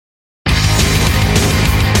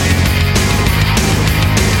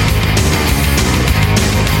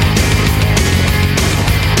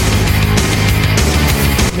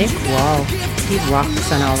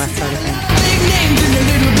rocks and all that sort of thing.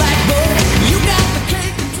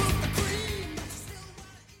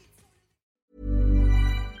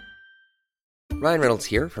 Ryan Reynolds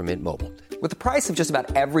here from Mint Mobile. With the price of just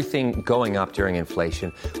about everything going up during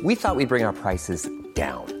inflation, we thought we'd bring our prices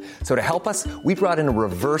down. So to help us, we brought in a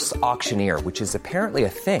reverse auctioneer, which is apparently a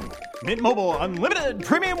thing. Mint Mobile Unlimited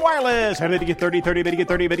Premium Wireless. How to get 30, 30, bit to get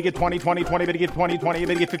 30, bit to get 20, 20, 20, bit to get 20, 20,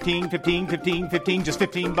 bit to get 15, 15, 15, 15, just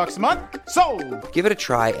 $15 a month? Sold! Give it a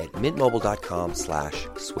try at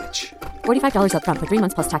mintmobile.com/switch. $45 up front for 3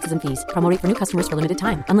 months plus taxes and fees. Promo rate for new customers for limited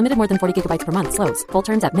time. Unlimited more than 40 gigabytes per month. Slows full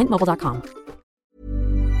terms at mintmobile.com.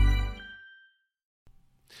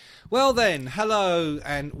 Well then, hello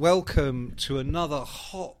and welcome to another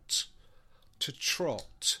hot to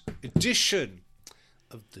trot edition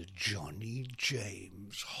of the Johnny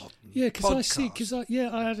James Hot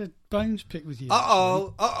Podcast. I had a bones pick with you.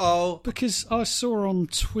 Because I saw on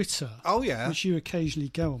Twitter. Oh yeah, which you occasionally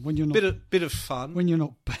go on when you're not bit of fun. When you're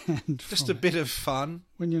not banned. Just a bit of fun.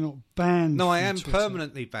 When you're not banned. No, I am Twitter.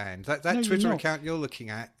 Permanently banned. That No, Twitter account you're looking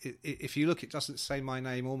at, if you look, it doesn't say my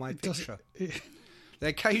name or my picture. They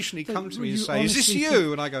occasionally come to me and say, "Is this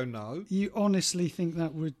you?" And I go, "No." You honestly think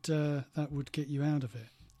that would get you out of it?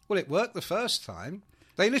 Well, it worked the first time.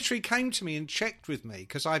 They literally came to me and checked with me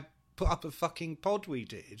because I put up a fucking pod we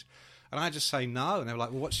did, and I just say no, and they were like,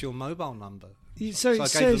 "Well, what's your mobile number?" So I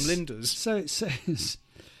gave them Linda's. So it says,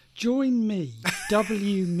 "Join me,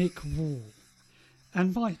 W. Mick Wall,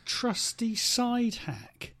 and my trusty side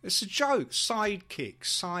hack." It's a joke. Sidekick,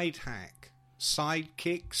 side hack.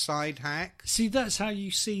 Sidekick, side hack. See, that's how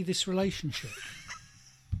you see this relationship.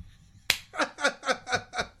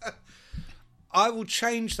 I will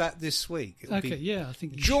change that this week. I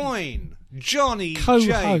think join Johnny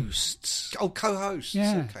co-hosts. James. Oh, co-hosts.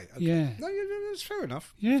 Yeah, Okay. yeah. No, that's fair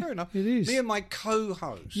enough. Yeah, fair enough. it is. Me and my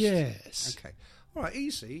co-host. Yes. Okay. All right,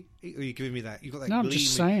 easy. Are you giving me that? You've got that No, I'm gleam.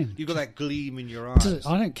 just saying. You've got that gleam in your eyes.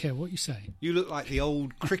 I don't care what you say. You look like the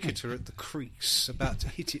old cricketer at the crease, about to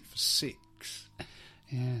hit it for 6.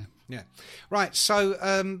 Yeah. Right.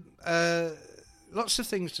 So, lots of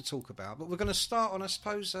things to talk about, but we're going to start on, I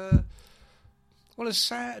suppose,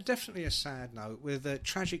 definitely a sad note with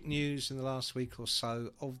tragic news in the last week or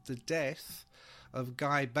so of the death of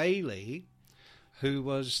Guy Bailey, who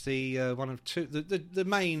was the one of two, the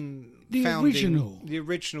main the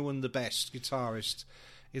original and the best guitarist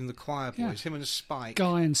in the Choir Boys. Yeah. Him and Spike.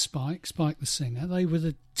 Guy and Spike the singer. They were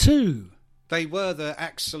the two. They were the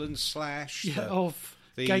Axl and Slash of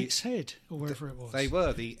Gateshead or wherever it was. They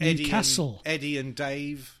were the Eddie and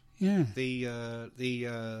Dave. Yeah.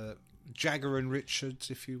 The Jagger and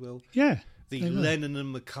Richards, if you will. Yeah. The Lennon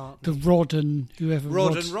and McCartney. The Rod and whoever.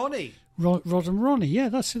 Rod and Ronnie. Rod and Ronnie. Yeah,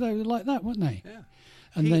 they were like that, weren't they? Yeah.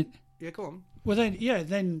 And then go on. Well,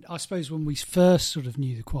 then I suppose when we first sort of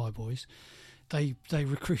knew the Choir Boys, they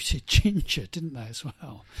recruited Ginger, didn't they, as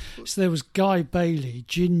well? So there was Guy Bailey,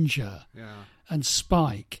 Ginger, and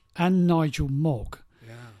Spike, and Nigel Mogg.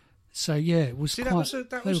 Yeah. So it was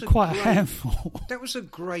quite a handful. That was a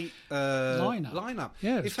great lineup.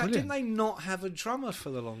 Yeah, in fact, brilliant. Didn't they not have a drummer for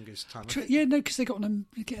the longest time? Because they got an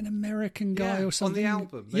American guy or something on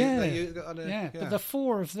the album. But the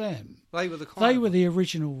four of them, they were the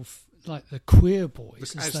original, like the Queer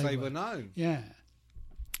Boys, as they were known. Yeah.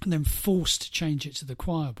 And then forced to change it to the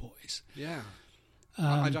Choir Boys. Yeah.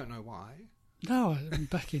 I don't know why. No,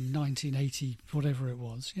 back in 1980, whatever it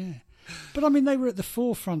was, yeah. But I mean, they were at the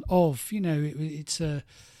forefront of, it's a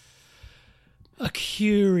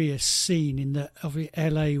curious scene in that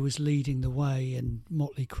LA was leading the way and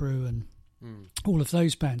Motley Crue and all of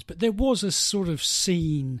those bands. But there was a sort of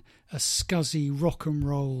scene, a scuzzy rock and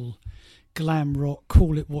roll, glam rock,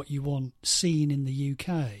 call it what you want, scene in the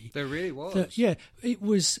UK. There really was. It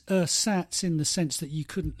was Sats in the sense that you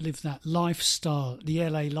couldn't live that lifestyle, the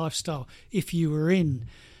LA lifestyle, if you were in,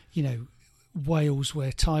 Wales,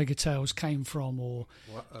 where Tiger Tails came from, or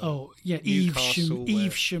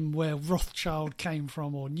Evesham, where Rothschild came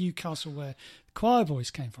from, or Newcastle, where Choir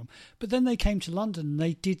Boys came from. But then they came to London and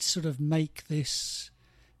they did sort of make this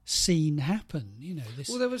scene happen.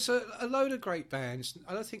 Well, there was a load of great bands.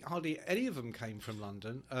 I don't think hardly any of them came from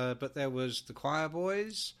London, but there was the Choir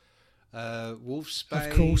Boys,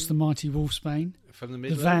 Wolfsbane, of course, the mighty Wolfsbane from the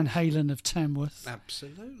Midlands, the Van Halen of Tamworth,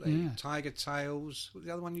 absolutely. Tiger Tails, what was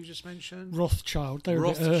the other one you just mentioned? Rothschild. They were a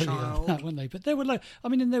bit earlier than that, weren't they? But they were like, I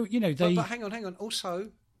mean, and they. But hang on. Also,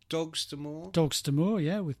 Dogs D'Amour,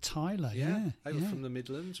 with Tyler. Yeah, they were from the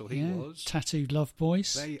Midlands, or he was. Tattooed Love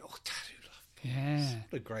Boys. Tattooed Love Yeah.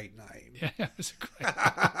 What a great name. Yeah, it was a great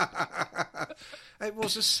It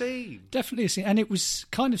was a scene. Definitely a scene. And it was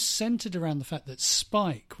kind of centred around the fact that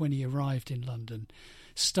Spike, when he arrived in London,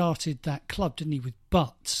 started that club, didn't he, with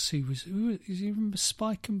Butts, who you remember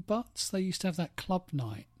Spike and Butts? They used to have that club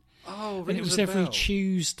night. Oh, and it was every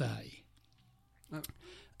Tuesday.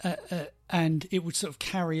 And it would sort of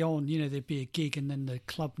carry on, there'd be a gig and then the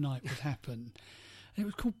club night would happen. And it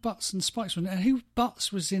was called Butts and Spikes. And who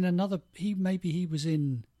Butts was in another, maybe he was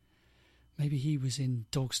in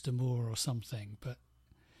Dogster Moor or something, but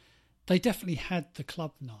they definitely had the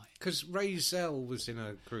club night. Because Ray Zell was in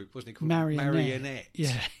a group, wasn't he, called Marionette?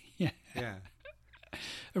 Yeah.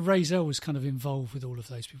 Ray Zell was kind of involved with all of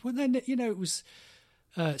those people. And then, it was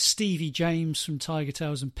Stevie James from Tiger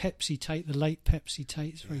Tales and Pepsi Tate, the late Pepsi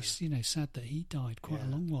Tate. It's very, sad that he died quite a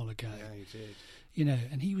long while ago. Yeah, he did.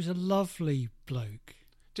 And he was a lovely bloke.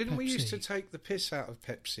 Didn't Pepsi. we used to take the piss out of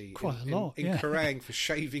Pepsi quite a lot in Kerrang for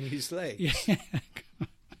shaving his legs? Yeah.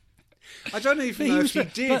 I don't even know if he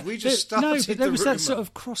did. We just started No, but there was rumour. that sort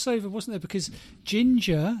of crossover, wasn't there? Because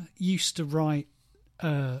Ginger used to write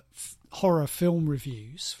horror film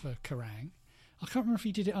reviews for Kerrang. I can't remember if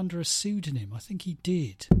he did it under a pseudonym. I think he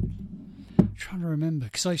did. I'm trying to remember,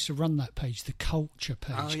 because I used to run that page, the Culture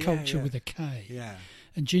page, Culture with a K. Yeah.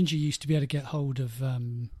 And Ginger used to be able to get hold of,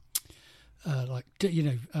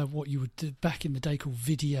 what you would do back in the day called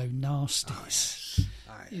video nasties.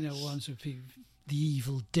 Ones with people, The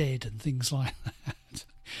Evil Dead and things like that.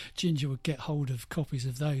 Ginger would get hold of copies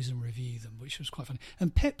of those and review them, which was quite funny.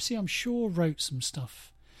 And Pepsi, I'm sure, wrote some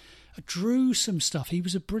stuff. Drew some stuff. He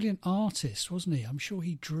was a brilliant artist, wasn't he? I'm sure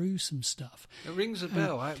he drew some stuff. It rings a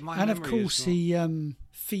bell. And of course, he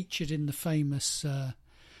featured in the famous. Do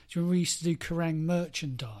you remember we used to do Kerrang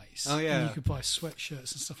merchandise? Oh yeah. And you could buy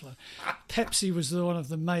sweatshirts and stuff like that. Pepsi was one of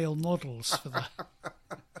the male models for that.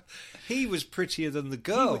 He was prettier than the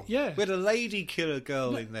girl. We had a lady killer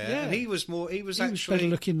girl in there, and he was more. He was actually better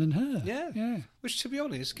looking than her. Yeah. Which, to be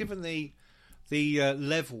honest, given the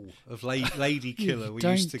level of lady killer we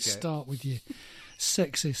used to get. Don't start with your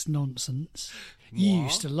sexist nonsense. You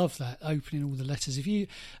used to love that, opening all the letters. If a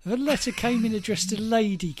letter came in addressed to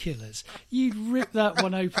lady killers, you'd rip that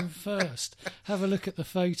one open first. Have a look at the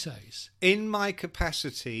photos. In my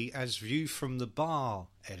capacity as View from the Bar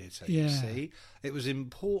editor, you see, it was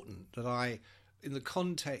important that I, in the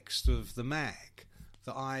context of the mag,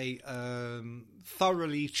 that I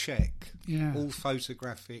thoroughly check all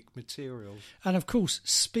photographic material. And of course,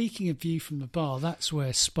 speaking of View from the Bar, that's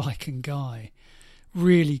where Spike and Guy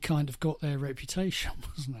really kind of got their reputation,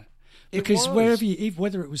 wasn't it? Because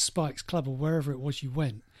whether it was Spike's Club or wherever it was you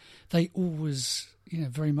went, they always,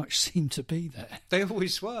 very much seemed to be there. They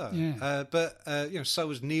always were. Yeah. But so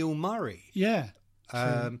was Neil Murray. Yeah.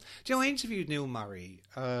 Do you know, I interviewed Neil Murray.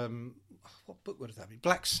 What book would that be?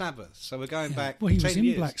 Black Sabbath. So we're going back. Well, he 10 was in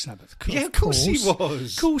years. Black Sabbath. Of course he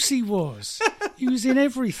was. Of course he was. He was in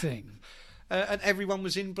everything. And everyone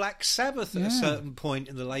was in Black Sabbath at a certain point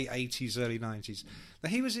in the late 80s, early 90s. Now,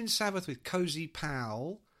 he was in Sabbath with Cozy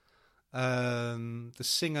Powell, the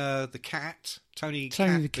singer, the Cat, Tony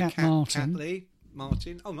the Cat Martin. Catley.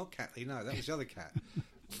 Martin. Oh, not Catley, no, that was the other cat.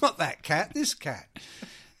 Not that cat, this cat.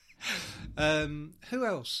 Who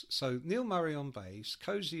else? So Neil Murray on bass,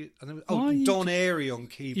 Cozy, and then, Don Airey on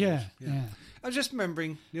keyboard. Yeah. I was just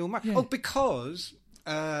remembering Neil Murray. Yeah. Oh, because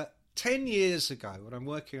 10 years ago, when I'm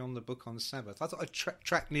working on the book on Sabbath, I thought I'd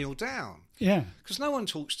track Neil down. Yeah. Because no one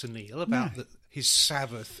talks to Neil about his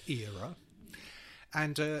Sabbath era.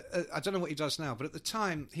 And I don't know what he does now, but at the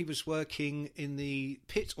time he was working in the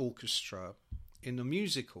pit orchestra in a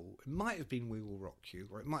musical. It might have been We Will Rock You,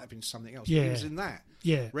 or it might have been something else. Yeah. But he was in that.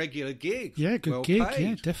 Yeah. Regular gig. Yeah, good well gig. Paid.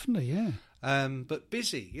 Yeah, definitely, yeah. But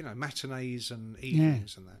busy, matinees and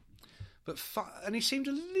evenings and that. But and he seemed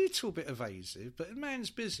a little bit evasive, but the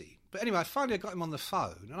man's busy. But anyway, finally I got him on the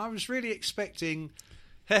phone, and I was really expecting,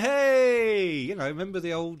 hey, remember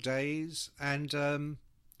the old days? And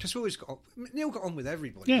because Neil got on with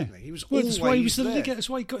everybody, didn't he? He was always there. That's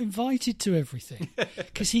why he got invited to everything,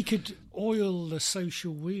 because he could oil the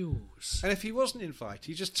social wheels. And if he wasn't invited,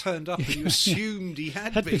 he just turned up and you assumed he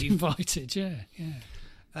had been invited. Yeah.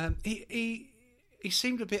 He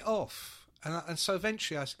seemed a bit off. And so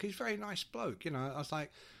eventually I said, he's a very nice bloke, I was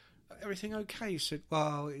like, everything okay? He said,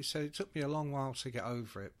 it took me a long while to get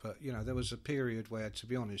over it, but, there was a period where, to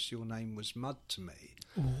be honest, your name was mud to me.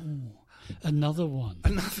 Oh, another one.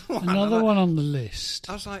 Another one on the list.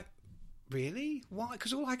 I was like, really? Why?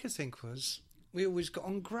 Because all I could think was, we always got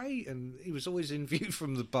on great, and he was always in View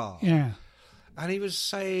from the Bar. Yeah. And he was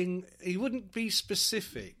saying, he wouldn't be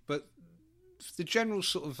specific, but the general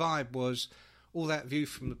sort of vibe was, all that View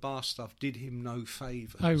from the Bar stuff did him no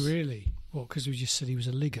favours. Oh, really? What, because we just said he was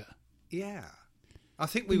a ligger? Yeah. I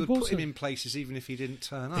think we would put him in places even if he didn't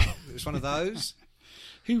turn up. It was one of those.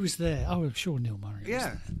 Who was there? Oh, I'm sure Neil Murray was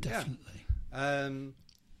Yeah, there, definitely. And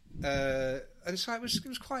so it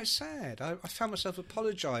was quite sad. I found myself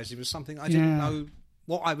apologising for something I didn't know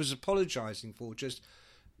what I was apologising for. Just,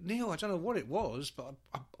 Neil, I don't know what it was, but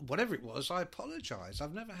whatever it was, I apologise.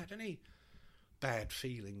 I've never had any bad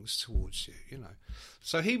feelings towards you, you know.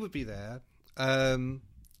 So he would be there. And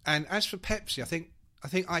as for Pepsi, I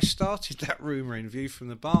think I started that rumour in View from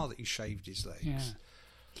the Bar that he shaved his legs. Yeah.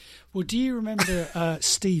 Well, do you remember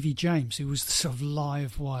Stevie James, who was the sort of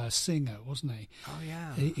live wire singer, wasn't he? Oh,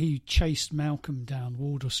 yeah. He chased Malcolm down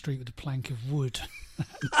Wardour Street with a plank of wood.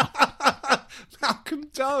 Malcolm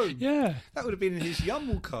Doan. Yeah. That would have been in his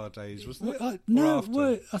Yumble days, wasn't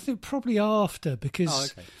it? I think probably after,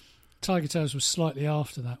 because Tiger Tales was slightly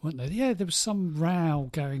after that, weren't they? Yeah, there was some row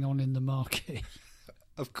going on in the marquee.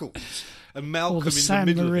 Of course. And Malcolm or the in San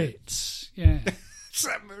the middle Moritz. Yeah.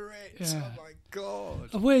 San Moritz, Yeah. oh my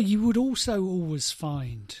God. Where you would also always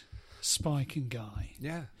find Spike and Guy.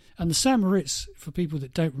 Yeah. And the San Moritz, for people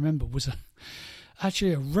that don't remember, was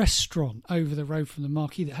actually a restaurant over the road from the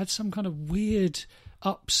marquee that had some kind of weird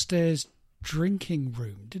upstairs drinking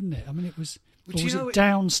room, didn't it? I mean, it was... Or was it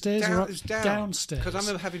downstairs or up? It was down. Downstairs. Because I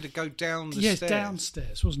remember having to go down the stairs. stairs.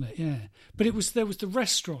 Downstairs, wasn't it? Yeah. But there was the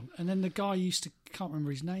restaurant, and then the guy used to... can't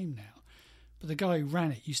remember his name now. But the guy who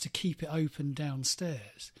ran it used to keep it open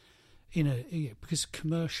downstairs, because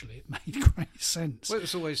commercially it made great sense. Well, it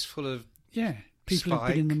was always full of people who've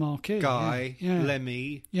been in the marquee. Guy,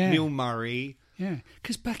 Lemmy, Neil Murray. Yeah,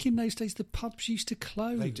 because back in those days the pubs used to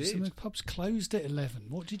close. They did. And the pubs closed at 11.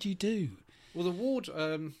 What did you do? Well,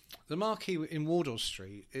 the marquee in Wardour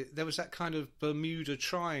Street, there was that kind of Bermuda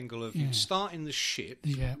Triangle of starting the Ship.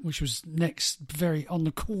 Yeah, which was next, very on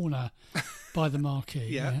the corner by the marquee.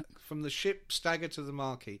 Yeah, from the Ship, stagger to the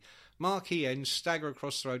marquee. Marquee end, stagger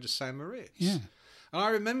across the road to San Moritz. Yeah. And I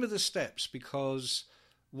remember the steps because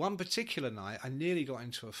one particular night I nearly got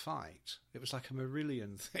into a fight. It was like a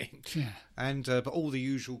Marillion thing. Yeah. And but all the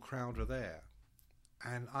usual crowd were there.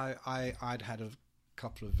 And I'd had a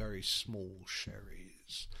couple of very small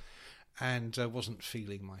sherries and wasn't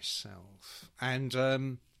feeling myself. And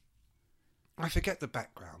I forget the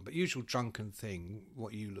background, but usual drunken thing,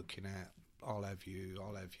 what are you looking at? I'll have you.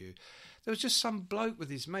 There was just some bloke with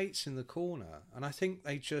his mates in the corner, and I think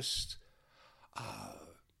they just...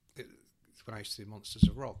 when I used to do Monsters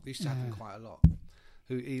of Rock, this used to happen quite a lot.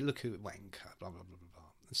 He look at wanker, blah, blah, blah, blah, blah.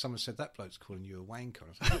 And someone said, that bloke's calling you a wanker. I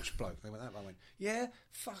was like, which bloke? They went that way. I went, yeah,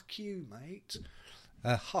 fuck you, mate.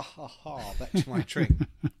 Ha, ha, ha, that's my trick.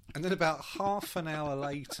 And then about half an hour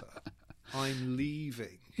later, I'm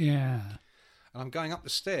leaving. Yeah. And I'm going up the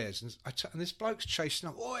stairs, and this bloke's chasing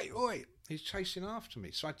up. Oi, oi! He's chasing after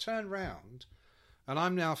me. So I turn round, and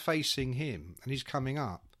I'm now facing him, and he's coming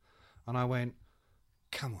up. And I went,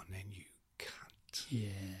 come on then, you cunt. Yeah.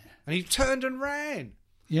 And he turned and ran.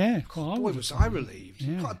 Yeah, quite. Boy, was I relieved.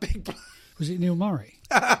 Yeah. Quite a big bloke. Was it Neil Murray?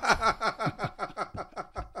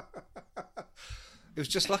 It was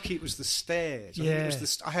just lucky it was the stairs. I think it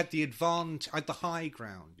was I had the advantage. I had the high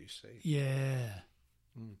ground, you see. Yeah.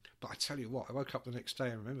 But I tell you what, I woke up the next day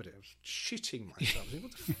and remembered it. I was shitting myself. I was like,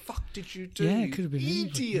 what the fuck did you do? Yeah, it could have been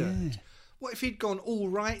idiot. Yeah. What if he'd gone all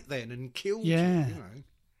right then and killed you? Yeah. You know.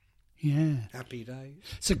 Yeah. Happy days.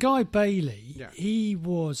 So Guy Bailey, he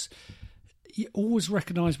was always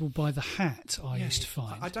recognisable by the hat, I used to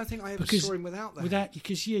find. I don't think I ever saw him without that.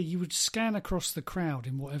 Because, you would scan across the crowd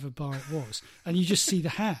in whatever bar it was, and you just see the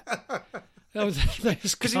hat. There's Guy.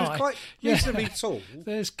 Because he was quite reasonably tall.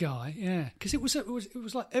 There's Guy, Because it was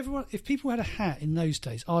like everyone, if people had a hat in those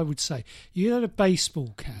days, I would say, you had a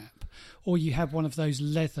baseball cap, or you had one of those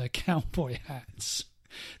leather cowboy hats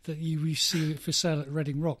that you see for sale at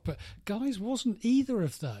Reading Rock. But Guy's wasn't either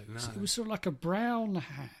of those. No. It was sort of like a brown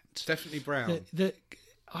hat. Definitely brown. That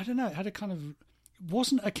I don't know. It had a kind of...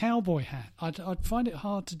 wasn't a cowboy hat. I'd find it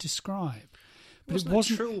hard to describe. But it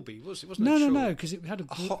wasn't a trilby, was it? No, because it had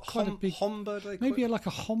quite a big... Homburg, maybe like a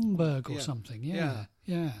Homburg or something. Yeah.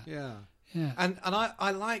 And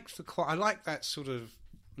I liked I liked that sort of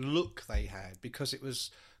look they had, because it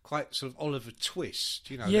was quite sort of Oliver Twist,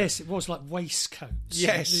 you know. Yes, it was like waistcoats.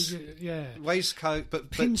 Yes. Yeah. Waistcoat, but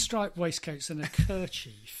pinstripe waistcoats and a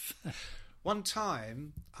kerchief. One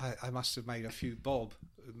time, I must have made a few bob,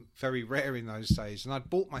 very rare in those days, and I'd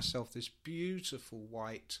bought myself this beautiful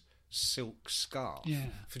white silk scarf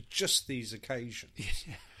for just these occasions.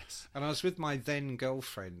 Yes. And I was with my then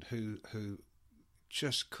girlfriend who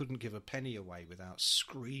just couldn't give a penny away without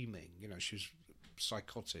screaming. You know, she was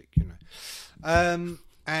psychotic, you know.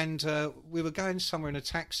 And we were going somewhere in a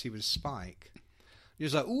taxi with Spike. He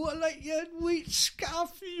was like, "Oh, I like your wheat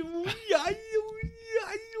scarf."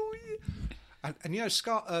 And you know,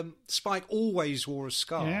 Spike always wore a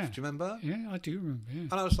scarf. Yeah. Do you remember? Yeah, I do remember. Yeah.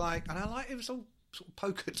 And I was like, it was all sort of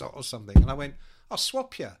polka dot or something. And I went, "I'll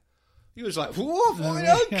swap you." He was like, "Whoa,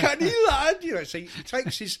 uncanny lad!" You know, so he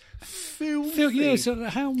takes his filthy. Yeah, so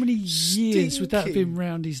how many years would that have been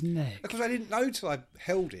round his neck? Because I didn't know till I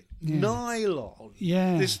held it. Yeah. Nylon.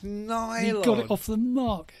 Yeah. This nylon. You got it off the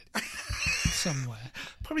market somewhere.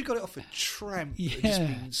 Probably got it off a tramp Yeah. that had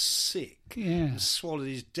just been sick. Yeah. And swallowed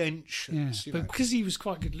his dentures. Yeah. You know. But because he was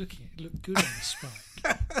quite good looking, it looked good on the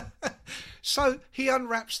Spike. So he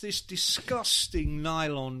unwraps this disgusting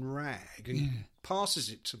nylon rag and passes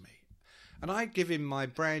it to me. And I give him my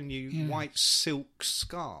brand new white silk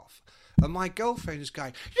scarf. And my girlfriend's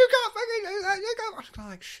going, "You can't fucking do that, you can't." I'm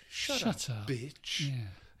like, Shut up, bitch. Yeah.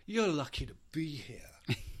 You're lucky to be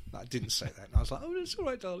here. I didn't say that. And I was like, "Oh, it's all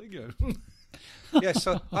right, darling." You know. Yeah,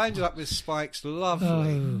 so I ended up with Spike's. Lovely.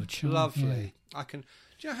 Oh, charm, lovely. I can. Do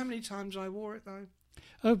you know how many times I wore it, though?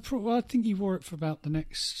 Well, I think you wore it for about the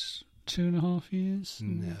next 2.5 years.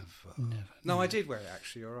 Never. No, I did wear it,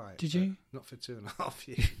 actually. You're right. Did you? Not for 2.5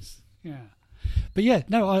 years. Yeah. But yeah,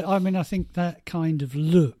 no, I mean, I think that kind of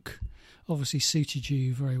look obviously suited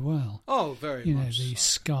you very well. Oh, very You know, much the so.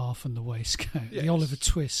 scarf and the waistcoat, Yes. the Oliver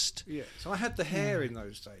Twist. Yeah, so I had the hair in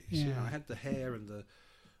those days. You Yeah. know, I had the hair and the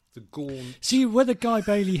gaunt. See, whether Guy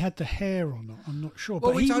Bailey had the hair or not, I'm not sure.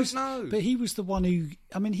 Well, but we he don't was, know. But he was the one who,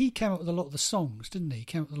 I mean, he came up with a lot of the songs, didn't he? He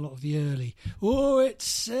came up with a lot of the early, "Oh, it's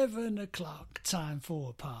 7 o'clock, time for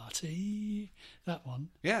a party." That one.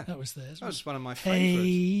 Yeah. That was theirs. That was one of my Hey, favourites.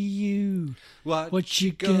 you. What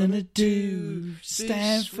you gonna do?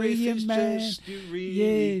 Stand This for your riff is man. just- you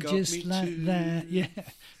really Yeah, got just me like too. that. Yeah.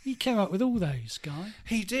 He came up with all those, Guy.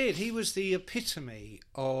 He did. He was the epitome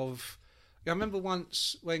of. I remember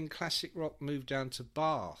once when classic rock moved down to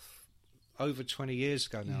Bath, over 20 years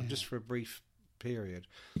ago now, just for a brief period,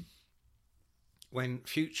 when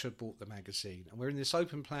Future bought the magazine, and we're in this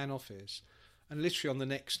open plan office, and literally on the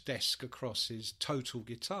next desk across is Total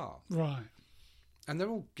Guitar. Right. And they're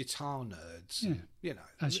all guitar nerds, Yeah. you know.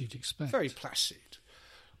 As you'd expect. Very placid.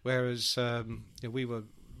 Whereas we were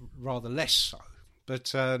rather less so.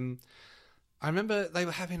 But I remember they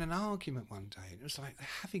were having an argument one day. And it was like, they're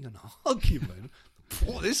having an argument?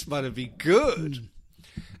 Boy, this might be good.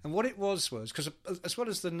 And what it was because as well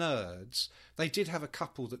as the nerds, they did have a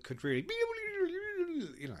couple that could really,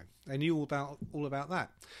 you know, they knew all about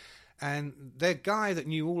that. And their guy that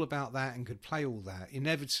knew all about that and could play all that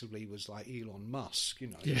inevitably was like Elon Musk, you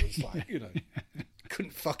know. He was like, you know,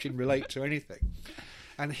 couldn't fucking relate to anything.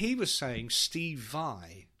 And he was saying Steve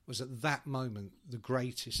Vai was at that moment the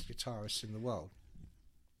greatest guitarist in the world.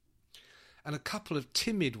 And a couple of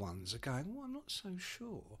timid ones are going, "Well, I'm not so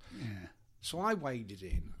sure." Yeah. So I waded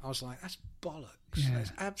in. I was like, "That's bollocks. Yeah.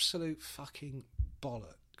 That's absolute fucking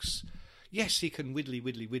bollocks." Yes, he can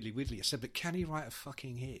whittly. I said, but can he write a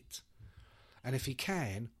fucking hit? And if he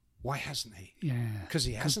can, why hasn't he? Yeah. Because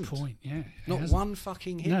he hasn't. Good point, yeah. Not one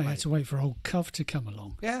fucking hit, No, mate. he had to wait for old Cove to come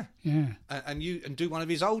along. Yeah. Yeah. And do one of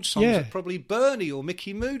his old songs Yeah. that probably Bernie or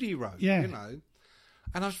Mickey Moody wrote, Yeah. you know.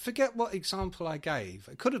 And I forget what example I gave.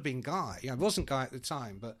 It could have been Guy. You know, it wasn't Guy at the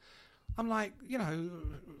time, but I'm like, you know,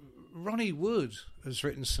 Ronnie Wood has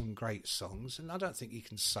written some great songs, and I don't think he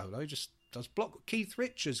can solo. He just does block. Keith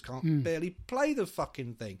Richards can't barely play the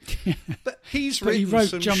fucking thing. But he's But he written wrote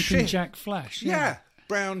some Jumping shit. Jack Flash. Yeah.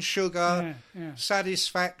 Brown Sugar, Yeah.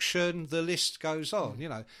 Satisfaction, the list goes on, you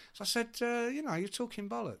know. So I said, you know, you're talking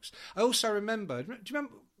bollocks. I also remember, do you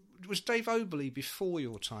remember, was Dave Oberly before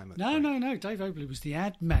your time at Queen? No. Dave Oberly was the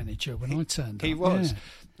ad manager when I turned up. He was. Yeah.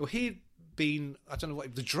 Well, he'd been, I don't know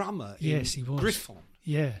what, the drummer Yes, in he was. Griffon.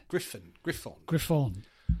 Yeah. Griffon. Griffon.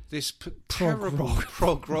 This Prog terrible rock.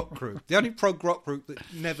 prog rock group. The only prog rock group that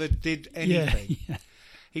never did anything. Yeah.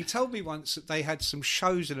 He told me once that they had some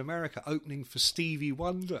shows in America opening for Stevie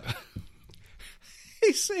Wonder.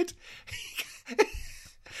 He said,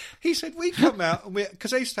 we come out and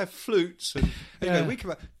because they used to have flutes and we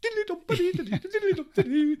come out.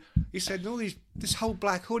 He said, and all this whole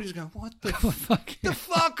black audience going, "What the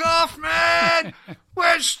fuck off, man?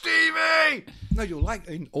 Where's Stevie?" No, you're like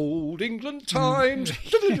in old England times.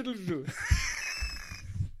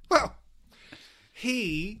 Well,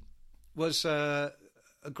 he was a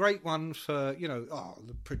great one for, you know,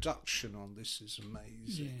 the production on this is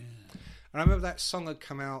amazing. Yeah. And I remember that song had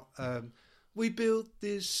come out, we built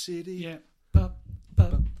this city. Yeah.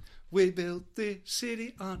 We built this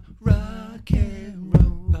city on rock and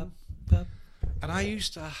roll. And And I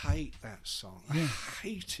used to hate that song. I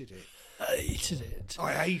hated it.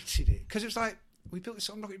 I hated it because it was like, we built this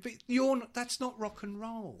song, but that's not rock and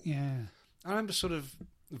roll. Yeah. I remember sort of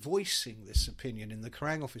voicing this opinion in the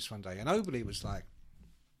Kerrang office one day, and Oberle was like,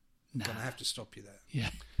 I'm going to have to stop you there. Yeah.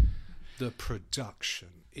 The production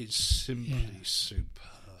is simply superb.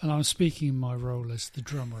 And I'm speaking in my role as the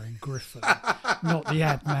drummer in Griffin, not the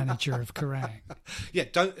ad manager of Kerrang. Yeah,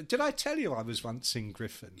 did I tell you I was once in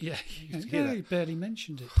Griffin? Yeah, you barely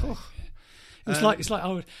mentioned it. Dave. It's like I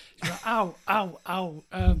would, ow.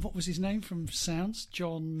 What was his name from Sounds?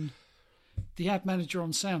 John, the ad manager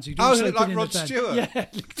on Sounds. Who'd also looked been like in Rod the band. Stewart. Yeah,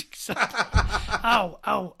 looked exactly.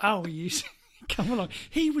 ow. Come along.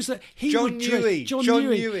 John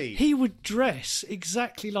Newey. He would dress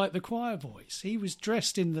exactly like the Choir Boys. He was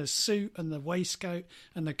dressed in the suit and the waistcoat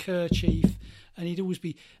and the kerchief, and he'd always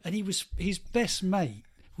be. And his best mate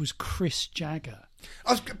was Chris Jagger.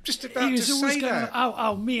 I was just about to say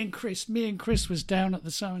that. Me and Chris was down at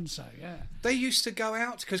the so-and-so, yeah. They used to go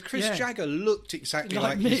out, because Chris Jagger looked exactly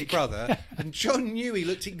like his brother, and John Newey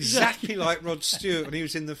looked exactly like Rod Stewart when he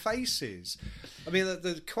was in The Faces. I mean,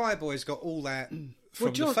 the Choir Boys got all that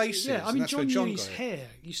from The Faces. Yeah, I mean, John Newey's got it. hair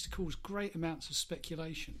used to cause great amounts of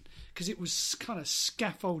speculation, because it was kind of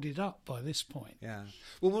scaffolded up by this point. Yeah.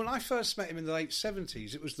 Well, when I first met him in the late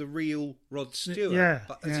 70s, it was the real Rod Stewart. Yeah.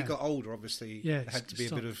 But as he got older, obviously, there had to be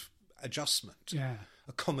a bit of adjustment. Yeah.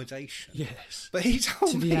 Accommodation. Yes. But he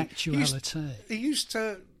told me... To the actuality. He used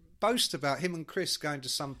to boast about him and Chris going to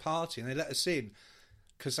some party, and they let us in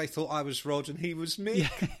because they thought I was Rod and he was Mick.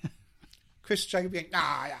 Yeah. Chris Jagger being,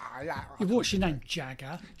 yeah. What's your name,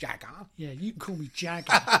 Jagger? Jagger. Yeah, you can call me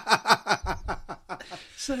Jagger.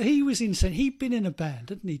 So he was insane. He'd been in a band,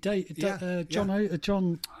 hadn't he? John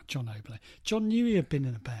Oberle. John Newey had been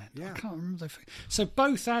in a band. Yeah. I can't remember. So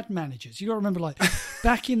both ad managers. You got to remember, like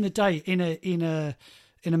back in the day, in a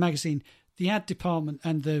magazine, the ad department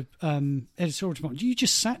and the editorial department, you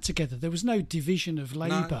just sat together. There was no division of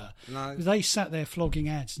labour. No. They sat there flogging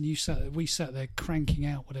ads, and we sat there cranking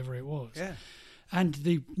out whatever it was. Yeah. And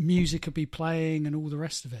the music would be playing and all the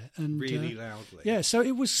rest of it. And really loudly. Yeah, so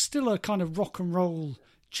it was still a kind of rock and roll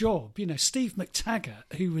job. You know, Steve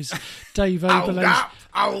McTaggart, who was Dave Oberle's...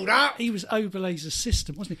 Hold up! He was Oberle's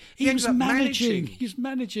assistant, wasn't he? He was managing. He was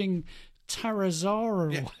managing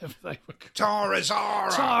Tarazara or whatever they were called.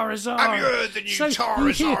 Tarazara! Have you heard the new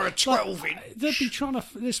Tarazara 12-inch?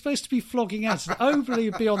 They're supposed to be flogging ads. Oberle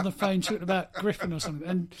would be on the phone talking about Griffin or something,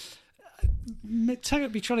 and McTaggart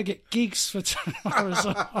would be trying to get gigs for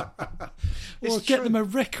Tarazara or get them a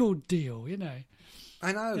record deal, you know.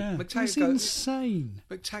 I know. Yeah. McTaggart It's insane.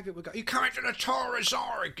 McTaggart would go, you coming to the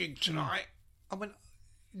Tarazara gig tonight? I went,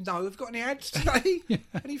 no, have got any ads today?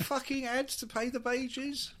 Any fucking ads to pay the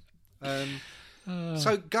wages?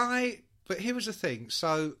 So Guy, but here was the thing.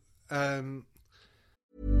 So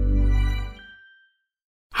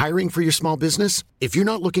Hiring for your small business? If you're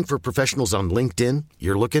not looking for professionals on LinkedIn,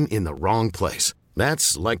 you're looking in the wrong place.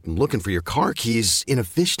 That's like looking for your car keys in a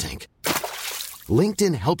fish tank.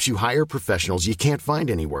 LinkedIn helps you hire professionals you can't find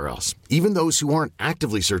anywhere else, even those who aren't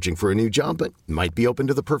actively searching for a new job but might be open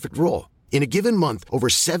to the perfect role. In a given month, over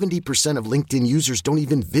 70% of LinkedIn users don't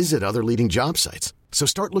even visit other leading job sites. So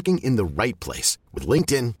start looking in the right place. With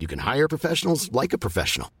LinkedIn, you can hire professionals like a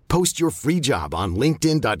professional. Post your free job on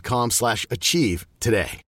linkedin.com/achieve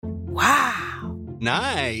today. Wow.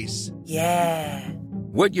 Nice. Yeah.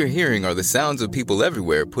 What you're hearing are the sounds of people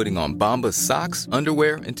everywhere putting on Bombas socks,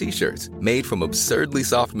 underwear, and T-shirts made from absurdly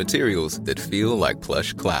soft materials that feel like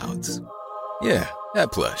plush clouds. Yeah,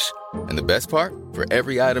 that plush. And the best part? For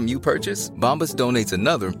every item you purchase, Bombas donates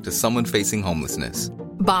another to someone facing homelessness.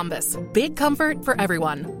 Bombas. Big comfort for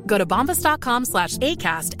everyone. Go to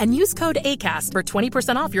bombas.com/ACAST and use code ACAST for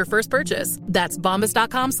 20% off your first purchase. That's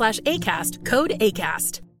bombas.com/ACAST. Code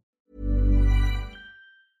ACAST.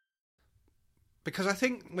 because I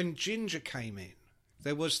think when Ginger came in,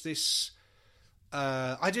 there was this.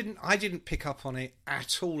 I didn't pick up on it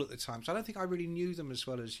at all at the time, so I don't think I really knew them as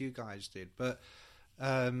well as you guys did. But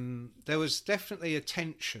there was definitely a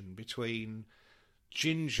tension between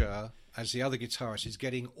Ginger, as the other guitarist, is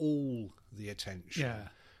getting all the attention. Yeah.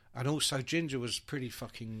 And also, Ginger was a pretty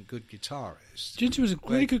fucking good guitarist. Ginger was a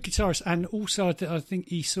really good guitarist, and also I think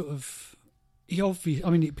he sort of...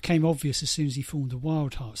 it became obvious as soon as he formed the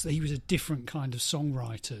Wild Hearts that he was a different kind of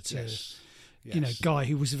songwriter to... Yes. Guy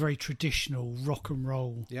who was a very traditional rock and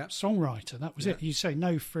roll songwriter. That was it. You say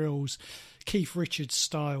no frills, Keith Richards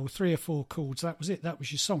style, 3 or 4 chords. That was it. That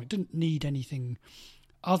was your song. It didn't need anything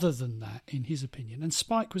other than that, in his opinion. And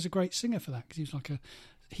Spike was a great singer for that because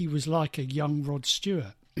he was like a young Rod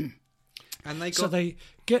Stewart. And they got... So they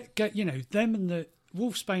get them and the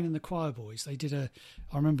Wolfsbane and the Choir Boys. They did I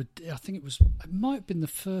remember, I think it might have been the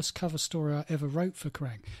first cover story I ever wrote for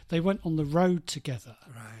Kerrang. They went on the road together.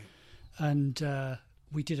 Right. And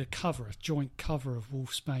we did a joint cover of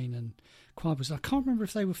Wolfsbane and Choir Boys. I can't remember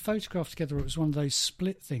if they were photographed together or it was one of those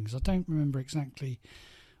split things. I don't remember exactly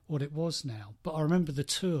what it was now. But I remember the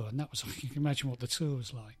tour, and that was, you can imagine what the tour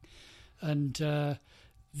was like. And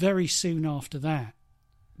very soon after that,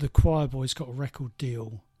 the Choir Boys got a record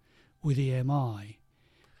deal with EMI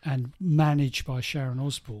and managed by Sharon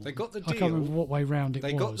Osbourne. They got the deal. I can't remember what way round it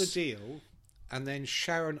was. They got the deal, and then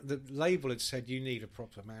Sharon, the label had said, you need a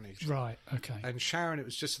proper manager. Right, okay. And Sharon, it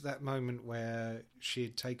was just at that moment where she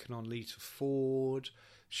had taken on Lita Ford.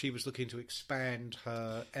 She was looking to expand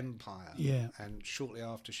her empire. Yeah. And shortly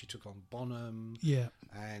after, she took on Bonham. Yeah.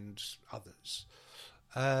 And others.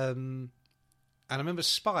 And I remember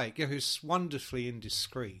Spike, who's wonderfully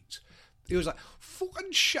indiscreet. He was like,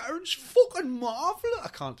 fucking Sharon's fucking marvellous. I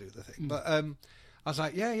can't do the thing. But I was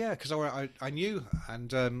like, yeah, because I knew her.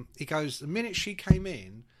 And he goes, the minute she came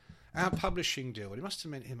in, our publishing deal, it must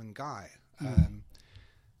have meant him and Guy.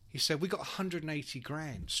 He said, we got 180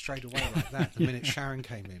 grand straight away like that the minute Sharon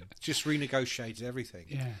came in. Just renegotiated everything.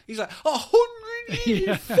 Yeah. He's like,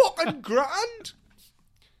 180 fucking grand?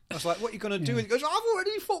 I was like, what are you going to do? He goes, I've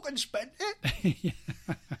already fucking spent it.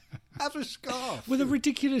 Have a scarf. Well, the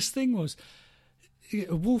ridiculous thing was,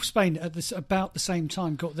 Wolfsbane at about the same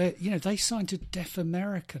time got their, they signed to Def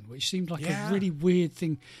American, which seemed like a really weird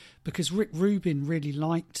thing because Rick Rubin really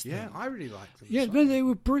liked them. Yeah, I really liked them. Yeah, no, they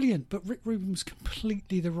were brilliant, but Rick Rubin was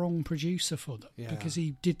completely the wrong producer for them because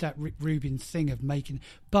he did that Rick Rubin thing of making.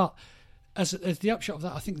 But as the upshot of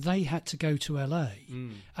that, I think they had to go to LA,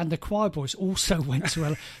 and the Choir Boys also went to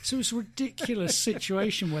LA. So it was a ridiculous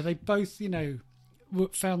situation where they both,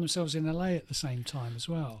 found themselves in LA at the same time as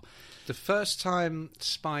well. The first time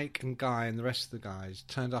Spike and Guy and the rest of the guys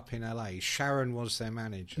turned up in LA, Sharon was their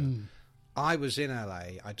manager. I was in LA.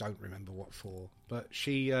 I don't remember what for, but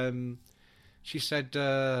she said,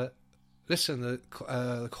 "Listen, the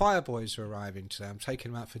Choir Boys are arriving today. I'm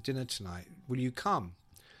taking them out for dinner tonight. Will you come?"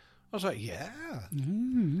 I was like, "Yeah,"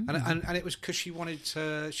 and it was because she wanted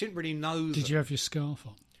to. She didn't really know. Did you have your scarf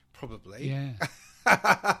on? Probably, yeah.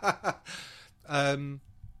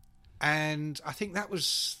 And I think that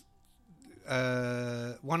was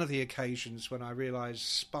one of the occasions when I realised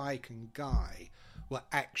Spike and Guy were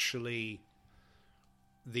actually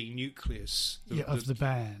the nucleus of the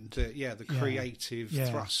band. The creative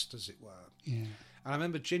thrust, as it were. Yeah. And I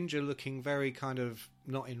remember Ginger looking very kind of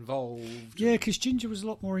not involved. Yeah, because Ginger was a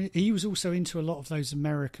lot more... He was also into a lot of those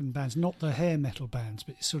American bands, not the hair metal bands,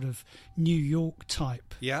 but sort of New York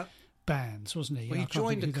type bands, wasn't he? Well, he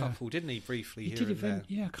joined a couple, didn't he, briefly here and there?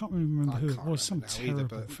 Yeah, I can't remember who it was. Some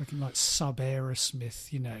terrible fucking like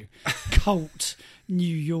sub-Aerosmith, cult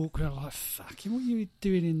New York. Like, fucking, what are you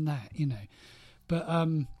doing in that, But,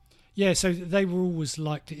 so they were always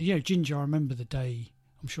like... Ginger, I remember the day...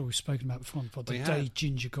 I'm sure we've spoken about before, but the day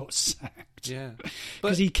Ginger got sacked. Yeah.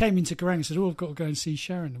 Because he came into Kerrang and said, I've got to go and see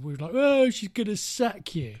Sharon. And we were like, oh, she's going to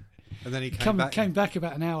sack you. And then he came back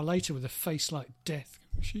about an hour later with a face like death.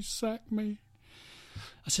 She sacked me.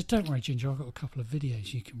 I said, don't worry, Ginger, I've got a couple of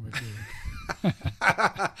videos you can review.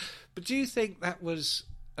 But do you think that was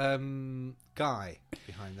Guy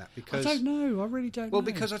behind that? Because I don't know. I really don't know. Well,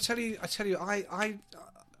 because I tell you,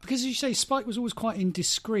 because as you say, Spike was always quite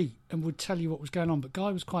indiscreet and would tell you what was going on, but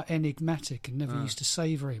Guy was quite enigmatic and never used to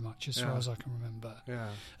say very much, as far as I can remember. Yeah.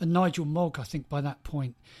 And Nigel Mogg, I think, by that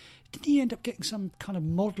point, didn't he end up getting some kind of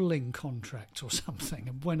modelling contract or something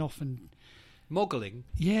and went off and... Moggling?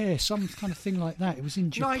 Yeah, some kind of thing like that. It was in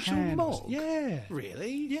Japan. Nigel Mogg? Yeah.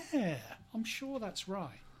 Really? Yeah. I'm sure that's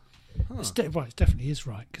right. Huh. It definitely is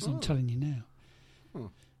right, because I'm telling you now. Huh.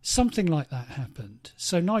 Something like that happened.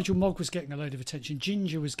 So Nigel Mogg was getting a load of attention.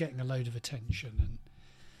 Ginger was getting a load of attention.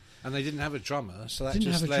 And they didn't have a drummer, so that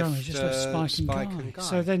just left Spike and Guy.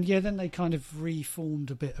 So then they kind of reformed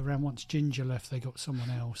a bit around once Ginger left. They got someone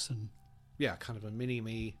else. And yeah, kind of a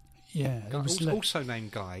mini-me. Yeah. Guy, also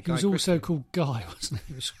named Guy. He was also called Guy, wasn't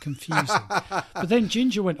he? It was confusing. But then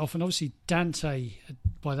Ginger went off, and obviously Dante had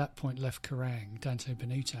by that point left Kerrang, Dante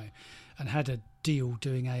Benito, and had a deal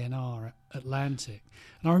doing A&R at Atlantic.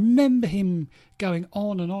 And I remember him going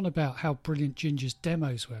on and on about how brilliant Ginger's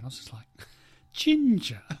demos were. And I was just like,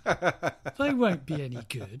 Ginger? They won't be any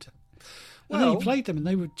good. And then he played them, and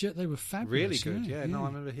they were fabulous. Really good, yeah. No, I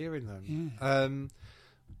remember hearing them. Yeah.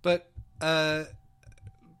 But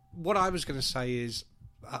what I was going to say is,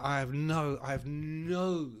 there's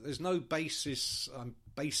no basis I'm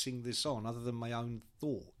basing this on other than my own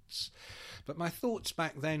thoughts. But my thoughts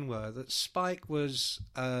back then were that Spike was,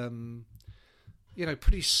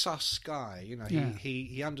 pretty sus guy.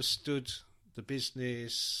 He understood the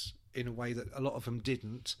business in a way that a lot of them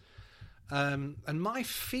didn't. And my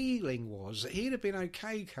feeling was that he'd have been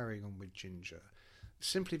okay carrying on with Ginger,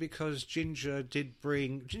 simply because Ginger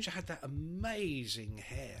had that amazing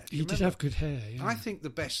hair. He did have good hair. Yeah. I think the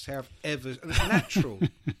best hair I've ever. And it's natural.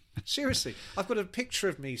 Seriously, I've got a picture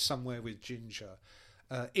of me somewhere with Ginger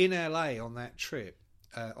in LA on that trip,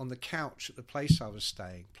 on the couch at the place I was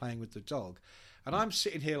staying, playing with the dog, and I'm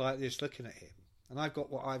sitting here like this, looking at him, and I've got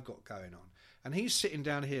what I've got going on. And he's sitting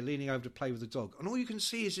down here, leaning over to play with the dog. And all you can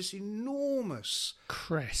see is this enormous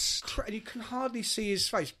crest. And you can hardly see his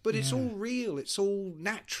face. But it's all real. It's all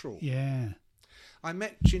natural. Yeah. I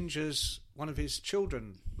met one of his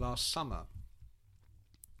children last summer.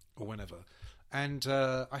 Or whenever. And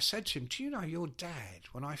I said to him, do you know your dad,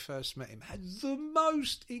 when I first met him, had the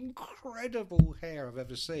most incredible hair I've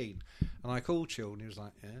ever seen. And I called Chill, and he was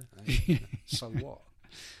like, yeah. So what?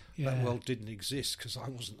 Yeah. That world didn't exist because I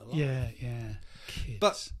wasn't alive. Yeah. Kids.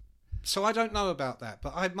 But so I don't know about that.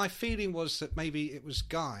 But my feeling was that maybe it was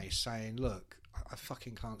Guy saying, "Look, I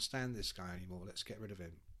fucking can't stand this guy anymore. Let's get rid of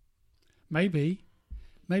him." Maybe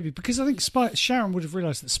because I think Sharon would have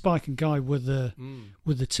realised that Spike and Guy were the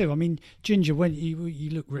two. I mean, Ginger, when you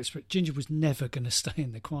look rich, but Ginger was never going to stay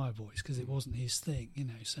in the Choir Boys because it wasn't his thing,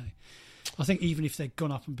 So I think even if they'd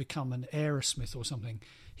gone up and become an Aerosmith or something,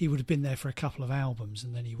 he would have been there for a couple of albums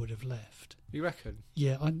and then he would have left. You reckon?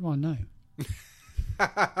 Yeah, I know.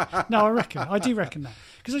 No, I do reckon that.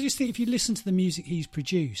 Because I just think if you listen to the music he's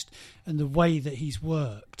produced and the way that he's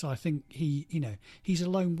worked, I think he's a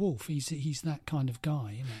lone wolf. He's that kind of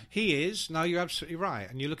guy, He is. No, you're absolutely right.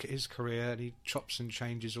 And you look at his career and he chops and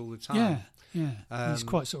changes all the time. Yeah. He's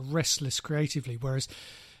quite sort of restless creatively, whereas,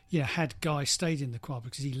 had Guy stayed in the choir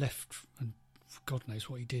because he left and God knows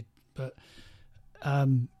what he did, but,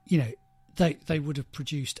 they would have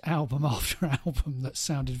produced album after album that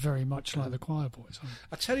sounded very much like the Choir Boys.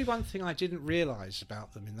 I'll tell you one thing I didn't realise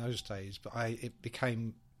about them in those days, but it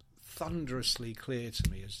became thunderously clear to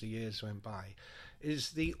me as the years went by,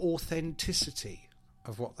 is the authenticity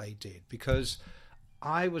of what they did. Because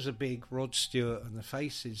I was a big Rod Stewart and the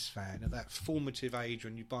Faces fan at that formative age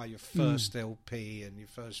when you buy your first LP and your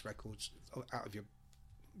first records out of your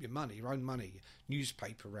money, your own money,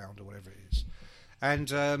 newspaper round or whatever it is.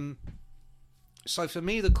 And so for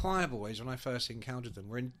me, the Choir Boys, when I first encountered them,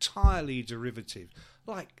 were entirely derivative.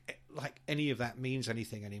 Like any of that means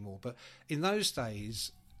anything anymore. But in those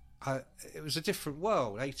days, it was a different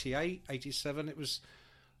world. 88, 87,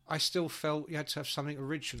 I still felt you had to have something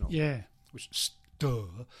original. Yeah. Which, duh.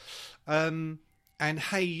 And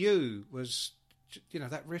Hey You was,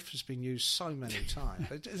 that riff has been used so many times.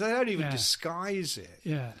 They don't even disguise it.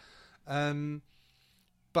 Yeah.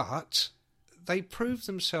 But they proved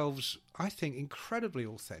themselves, I think, incredibly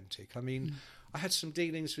authentic. I mean, I had some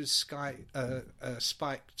dealings with Spike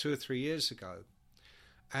 2 or 3 years ago,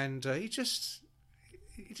 and he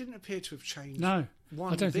didn't appear to have changed. No,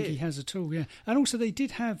 one I don't bit. think he has at all. Yeah, and also they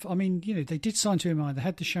did have. I mean, they did sign to EMI. They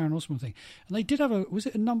had the Sharon Osbourne thing, and they did have was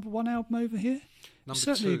it a #1 album over here?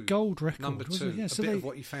 Certainly a gold record. Number 2, wasn't it? Yeah, so bit of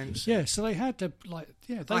what you fancy. Yeah, so they had they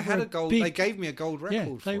I had a gold. They gave me a gold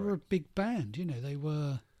record. Yeah, they were a big band. They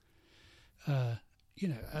were.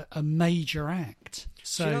 A major act.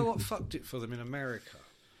 So, do you know what fucked it for them in America?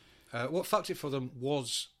 What fucked it for them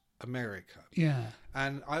was America. Yeah.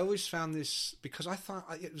 And I always found this, because I thought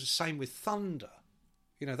it was the same with Thunder.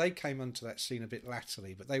 They came onto that scene a bit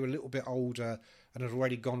latterly, but they were a little bit older and had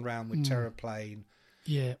already gone round with Terraplane.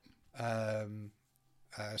 Yeah.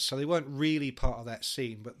 So they weren't really part of that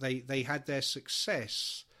scene, but they had their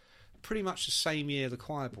success pretty much the same year the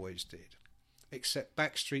Choir Boys did. Except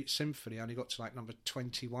Backstreet Symphony only got to number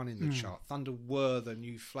 21 in the chart. Thunder were the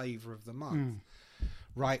new flavour of the month.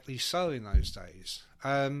 Rightly so in those days.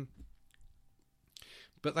 But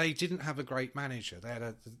they didn't have a great manager. They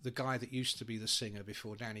had the guy that used to be the singer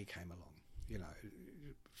before Danny came along.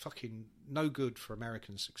 Fucking no good for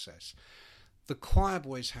American success. The Choir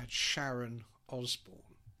Boys had Sharon Osbourne.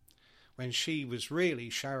 When she was really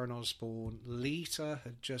Sharon Osbourne, Lita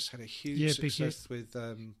had just had a huge success with...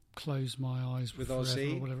 Close My Eyes with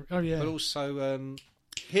Ozzy, or whatever. Oh yeah, but also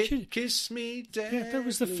Kiss Me Dead. Yeah, that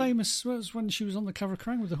was the famous. Was when she was on the cover of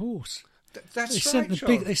Kerrang with the horse. That's right,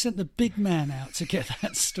 John. They sent the big man out to get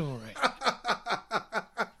that story.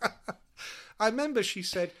 I remember she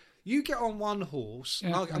said, "You get on one horse,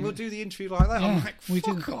 and we'll do the interview like that." I'm like,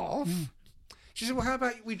 "Fuck off." Yeah. She said, "Well, how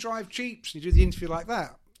about we drive jeeps and you do the interview like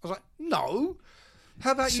that?" I was like, "No.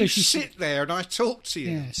 How about you sit there and I talk to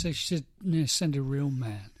you?" Yeah. So she said, "Send a real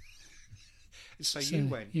man." So you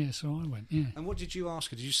went. Yeah, so I went. Yeah. And what did you ask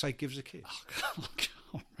her? Did you say give us a kiss? Oh, God, I can't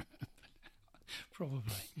remember.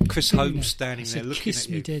 Probably. Chris Holmes standing there looking kiss at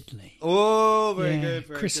you. Me deadly. Oh, very good.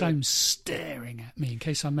 Very Chris good. Holmes staring at me in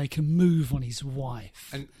case I make a move on his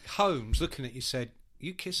wife. And Holmes looking at you said,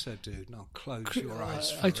 "You kiss her, dude, and I'll close your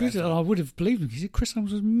eyes." I would have believed him because Chris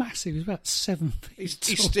Holmes was massive. He was about 7 feet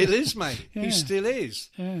He tall. still is, mate. Yeah. He still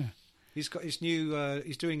is. Yeah. He's got his new.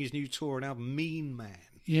 He's doing his new tour and album, Mean Man.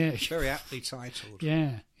 Yeah. Very aptly titled.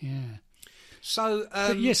 Yeah. So but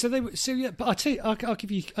I tell you, I'll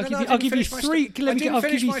give you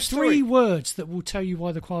finish my three words that will tell you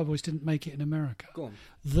why the Choir Boys didn't make it in America. Go on.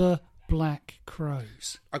 The Black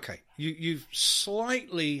Crows. Okay, you've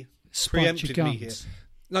slightly Spiked preempted your me here.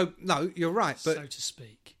 guns. No, you're right, but so to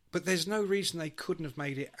speak. But there's no reason they couldn't have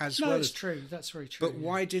made it as No, well. that's true. That's very true. But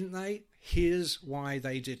why didn't they? Here's why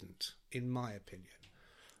they didn't, in my opinion.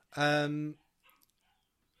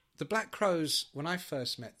 The Black Crows, when I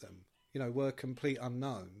first met them, were complete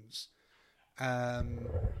unknowns. I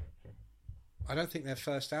don't think their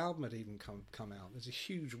first album had even come out. There's a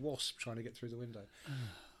huge wasp trying to get through the window.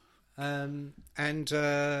 Try and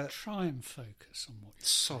focus on what you're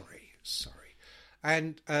Sorry.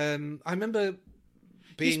 And I remember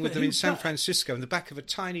being with them in San Francisco in the back of a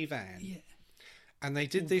tiny van. Yeah. And they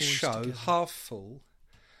did this show, half full.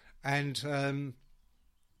 And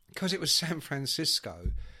because it was San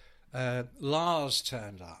Francisco, Lars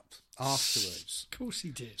turned up afterwards. Of course he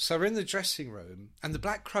did. So we're in the dressing room, and the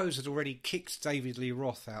Black Crows had already kicked David Lee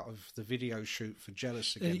Roth out of the video shoot for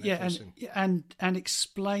Jealous Again. And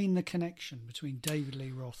explain the connection between David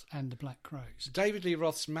Lee Roth and the Black Crows. David Lee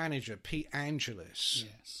Roth's manager, Pete Angelis,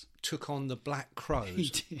 took on the Black Crows, He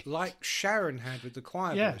did. like Sharon had with the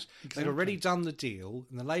Choir Boys. Exactly. They'd already done the deal,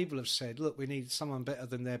 and the label have said, look, we need someone better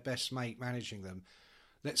than their best mate managing them.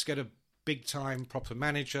 Let's get a big-time proper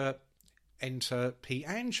manager. Enter Pete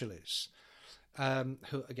Angelis,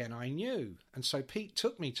 who, again, I knew. And so Pete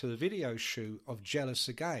took me to the video shoot of Jealous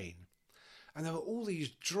Again. And there were all these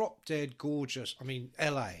drop-dead gorgeous... I mean,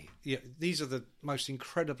 LA. Yeah, these are the most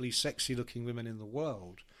incredibly sexy-looking women in the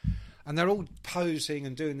world. And they're all posing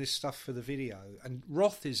and doing this stuff for the video. And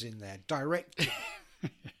Roth is in there, directing.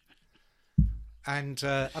 And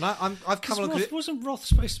I've come along... Wasn't Roth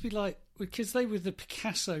supposed to be like... Because they were the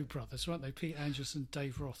Picasso brothers, weren't they? Pete Angelis and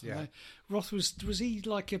Dave Roth. Yeah. Roth was he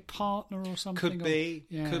like a partner or something? Could be.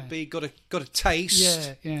 Got a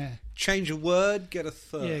taste. Yeah. Change a word, get a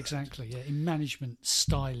third. Yeah, exactly. Yeah, in management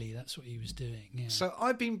styly, that's what he was doing. Yeah. So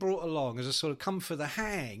I've been brought along as a sort of come for the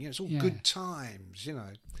hang. It's all good times,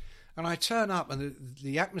 And I turn up, and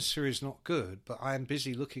the atmosphere is not good. But I am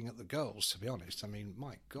busy looking at the girls. To be honest, I mean,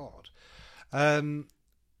 my God.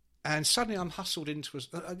 And suddenly I'm hustled into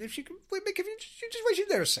if you just wait in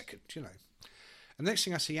there a second, And next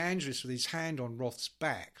thing I see Angelis with his hand on Roth's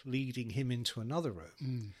back, leading him into another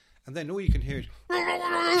room. And then all you can hear is...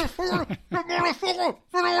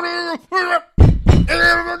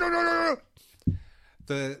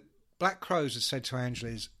 The Black Crows had said to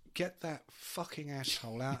Angelis, get that fucking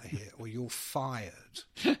asshole out of here or you're fired.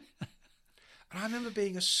 And I remember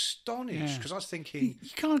being astonished because I was thinking... You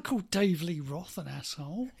can't call Dave Lee Roth an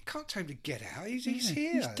asshole. You can't tell him to get out. He's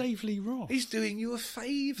here. He's Dave Lee Roth. He's doing you a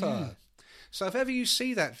favour. Yeah. So if ever you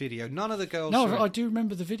see that video, none of the girls... No, I do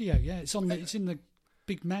remember the video, yeah. It's in the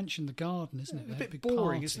big mansion, the garden, isn't it? A bit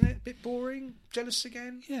boring, isn't it? A bit boring. Jealous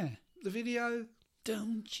Again? Yeah. The video...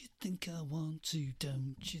 Don't you think I want to?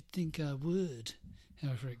 Don't you think I would?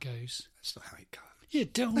 However it goes. That's not how it goes. Yeah,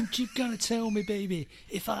 don't you gonna tell me, baby,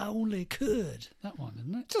 if I only could. That one,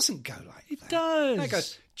 isn't it? It doesn't go like that. It does. It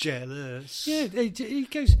goes, jealous. Yeah, he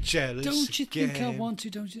goes, jealous. Don't you again. think I want to?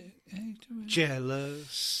 Don't you?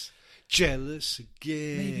 Jealous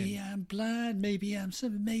again. Maybe I'm blind. Maybe I'm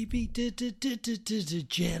something. Maybe jealous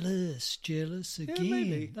again. Yeah,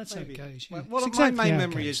 maybe, That's maybe. how it goes. Yeah. Well, my main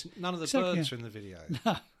memory is none of the birds are in the video.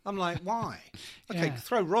 No. I'm like, why? Okay,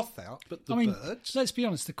 throw Roth out, but the birds. Let's be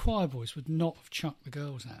honest. The Choir Boys would not have chucked the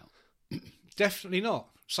girls out. Definitely not.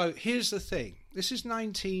 So here's the thing. This is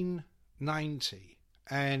 1990,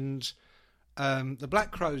 and the Black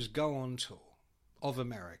Crows go on tour of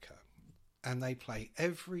America, and they play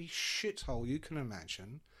every shithole you can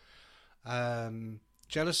imagine.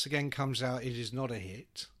 Jealous Again comes out. It is not a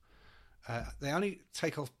hit. They only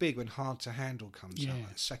take off big when Hard to Handle comes out,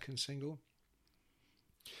 like second single.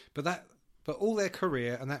 But all their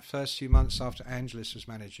career and that first few months after Angelis was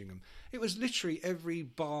managing them, it was literally every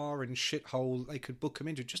bar and shithole they could book them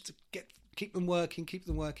into just to keep them working.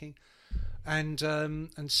 And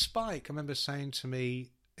Spike, I remember saying to me,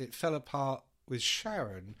 it fell apart with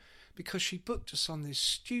Sharon because she booked us on this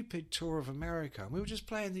stupid tour of America, and we were just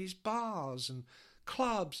playing these bars and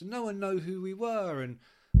clubs, and no one knew who we were. And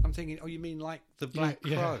I'm thinking, oh, you mean like the Black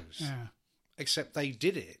Crowes? Yeah. Except they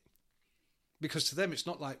did it. Because to them, it's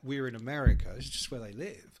not like we're in America. It's just where they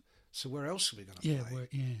live. So where else are we going to play?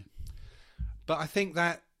 But I think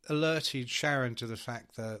that alerted Sharon to the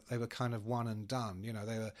fact that they were kind of one and done. You know,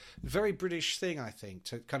 they were a very British thing, I think,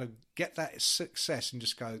 to kind of get that success and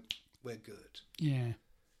just go, we're good. Yeah.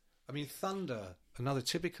 I mean, Thunder, another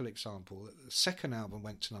typical example. The second album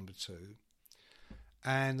went to number 2.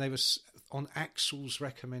 And they were, on Axl's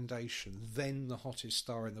recommendation, then the hottest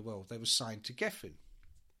star in the world, they were signed to Geffen.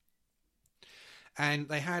 And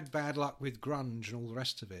they had bad luck with grunge and all the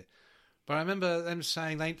rest of it. But I remember them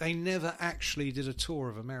saying they never actually did a tour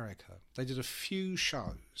of America. They did a few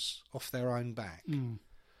shows off their own back. And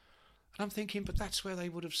I'm thinking, but that's where they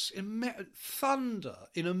would have... Thunder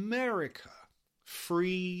in America.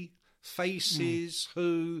 Free, Faces,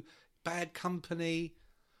 Who, Bad Company.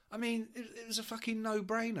 I mean, it was a fucking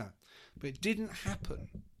no-brainer. But it didn't happen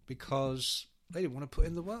because they didn't want to put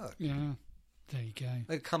in the work. Yeah. There you go.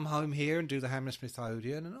 They'd come home here and do the Hammersmith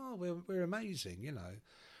Odeon, and we're amazing, you know.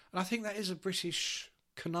 And I think that is a British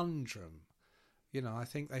conundrum. You know, I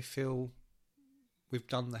think they feel we've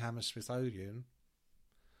done the Hammersmith Odeon.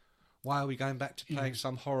 Why are we going back to playing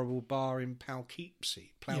some horrible bar in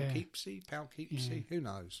Poughkeepsie? Poughkeepsie? Who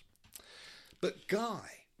knows? But Guy.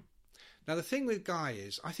 Now, the thing with Guy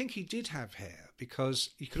is, I think he did have hair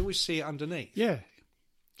because you could always see it underneath. Yeah.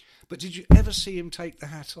 But did you ever see him take the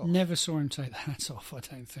hat off? Never saw him take the hat off, I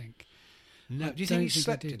don't think. No. Do you think he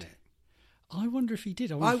slept in it? I wonder if he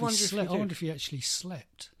did. I wonder if he actually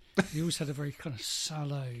slept. He always had a very kind of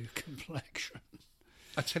sallow complexion.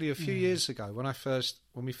 I tell you, a few years ago, when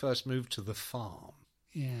we first moved to the farm,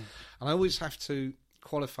 and I always have to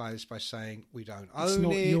qualify this by saying we don't own it. It's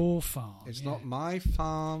not your farm. It's not my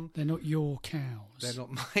farm. They're not your cows. They're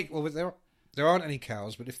not my... Well, there aren't any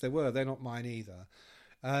cows, but if there were, they're not mine either.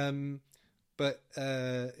 But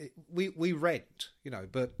we rent, you know.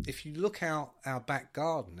 But if you look out our back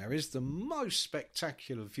garden, there is the most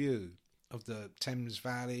spectacular view of the Thames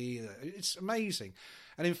Valley. It's amazing.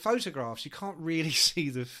 And in photographs, you can't really see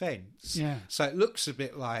the fence. Yeah. So it looks a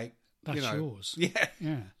bit like... That's yours. Yeah.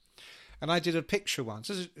 Yeah. And I did a picture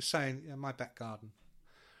once, saying, my back garden.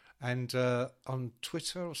 And on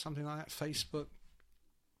Twitter or something like that, Facebook.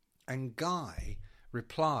 And Guy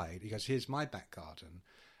replied, he goes, here's my back garden.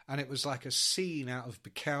 And it was like a scene out of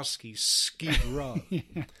Bukowski's Skid Row.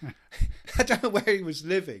 I don't know where he was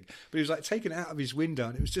living, but he was like taken out of his window,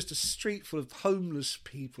 and it was just a street full of homeless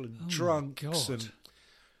people and drunks. And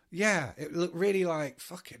yeah, it looked really like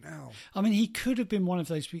fucking hell. I mean, he could have been one of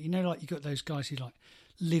those people, you know, like you got those guys who like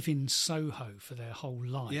live in Soho for their whole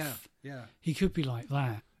life. Yeah, yeah. He could be like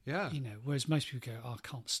that. Yeah. You know, whereas most people go, I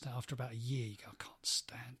can't stand, after about a year, you go, I can't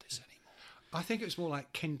stand this anymore. I think it was more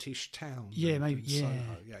like Kentish town. Yeah, maybe. Yeah,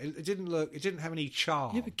 it didn't have any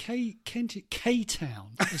charm. Yeah, but K-Town,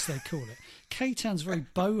 as they call it. K-Town's very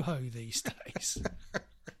boho these days.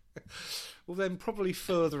 Well, then probably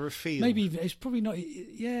further afield. Maybe it's probably not.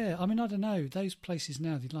 Yeah, I mean, I don't know. Those places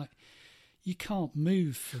now, they're like, you can't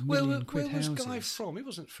move for £1 million quid houses. Where was Guy from? He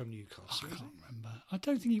wasn't from Newcastle. I can't remember. I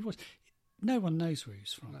don't think he was. No one knows where he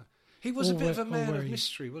was from. No. He was a bit of a man of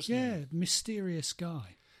mystery, wasn't he? Yeah, mysterious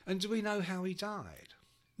guy. And do we know how he died?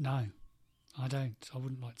 No, I don't. I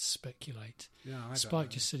wouldn't like to speculate. Yeah, I Spike don't know.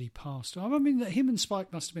 just said he passed. I mean, him and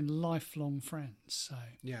Spike must have been lifelong friends. So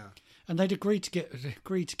yeah, and they'd agreed to get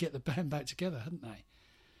the band back together, hadn't they?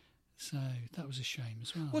 So that was a shame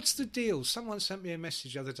as well. What's the deal? Someone sent me a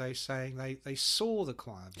message the other day saying they saw the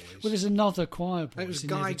Choir Boys. Well, there's another Choir Boys. It was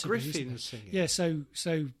Guy Griffin singing. Yeah, so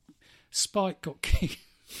Spike got kicked.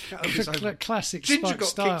 Classic Ginger Spike got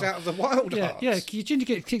style. kicked out of the Wild Hearts. Yeah, Ginger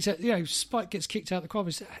gets kicked out. You know, Spike gets kicked out of the Choir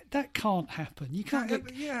Boys. That can't happen. You can't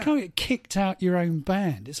get kicked out your own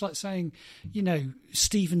band. It's like saying, you know,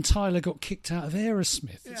 Steven Tyler got kicked out of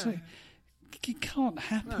Aerosmith. Yeah. It's like, it can't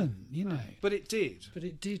happen, But it did. But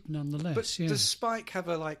it did nonetheless. But does Spike have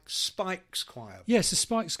a Spike's Choir? Yes, so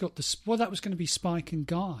Spike's got that was going to be Spike and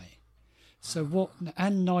Guy. So what?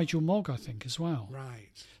 And Nigel Mogg, I think, as well.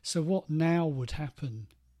 Right. So what now would happen?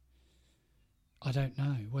 I don't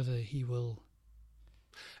know whether he will.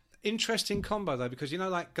 Interesting combo though, because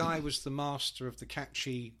like Guy was the master of the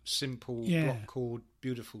catchy, simple block chord,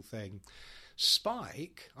 beautiful thing.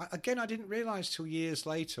 Spike, I didn't realise till years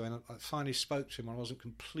later, and I finally spoke to him. I wasn't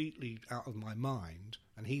completely out of my mind,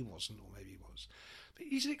 and he wasn't, or maybe he was.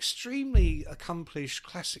 He's an extremely accomplished,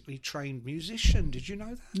 classically trained musician. Did you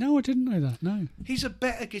know that? No, I didn't know that. No. He's a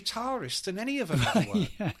better guitarist than any of them ever were.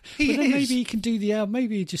 Yeah. He but then is. maybe he can do the album.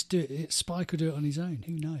 Maybe he just do it. Spike will do it on his own.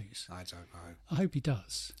 Who knows? I don't know. I hope he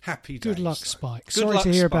does. Happy days. Good luck, though. Spike. Good Sorry luck,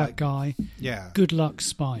 to hear Spike. about Guy. Yeah. Good luck,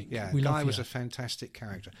 Spike. Yeah, we Guy love was you. a fantastic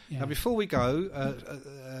character. Yeah. Now, before we go,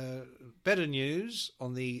 better news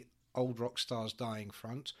on the old rock stars dying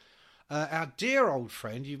front. Our dear old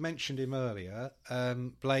friend, you mentioned him earlier,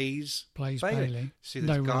 Blaze Bayley. See,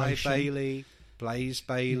 there's No Guy relation. Bailey, Blaze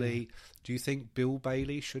Bailey. Yeah. Do you think Bill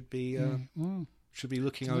Bailey should be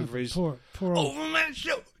looking over his... Poor old... Over my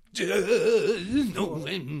shoulder.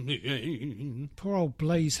 Poor old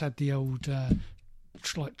Blaze had the old...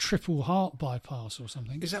 like triple heart bypass or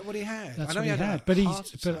something. Is that what he had? That's I know what he had.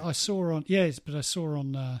 But I saw on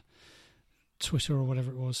Twitter or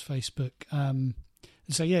whatever it was, Facebook.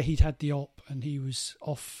 So yeah, he'd had the op and he was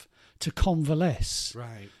off to convalesce.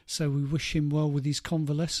 Right. So we wish him well with his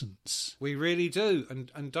convalescence. We really do,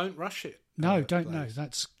 and don't rush it. No, don't Blaze. know.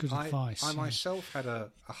 That's good advice. I myself had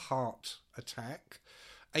a heart attack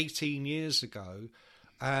 18 years ago,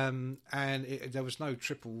 and there was no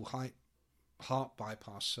triple heart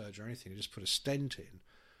bypass surgery or anything. They just put a stent in.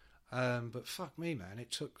 But fuck me, man,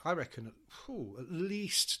 it took, I reckon, at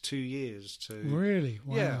least 2 years to... Really?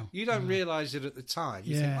 Wow. Yeah, you don't realise it at the time.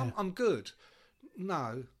 You Yeah. think, I'm good.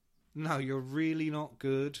 No, you're really not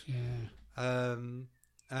good. Yeah. And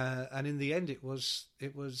in the end, it was actually,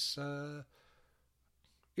 it was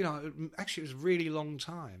a really long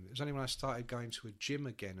time. It was only when I started going to a gym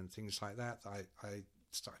again and things like that I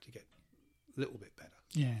started to get a little bit better.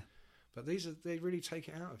 Yeah. But they really take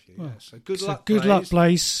it out of you. Well, Yeah. So good luck, Good luck,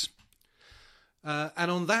 Blaze. And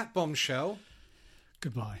on that bombshell,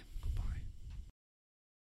 Goodbye.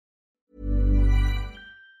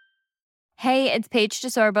 Hey, it's Paige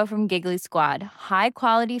DeSorbo from Giggly Squad. High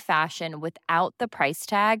quality fashion without the price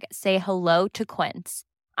tag. Say hello to Quince.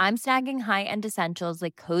 I'm snagging high-end essentials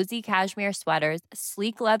like cozy cashmere sweaters,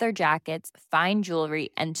 sleek leather jackets, fine jewelry,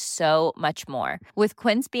 and so much more. With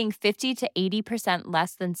Quince being 50 to 80%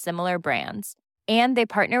 less than similar brands. And they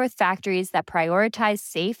partner with factories that prioritize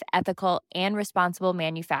safe, ethical, and responsible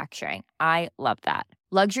manufacturing. I love that.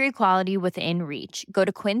 Luxury quality within reach. Go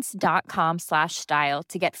to quince.com/style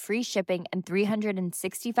to get free shipping and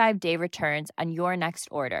 365-day returns on your next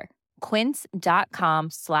order.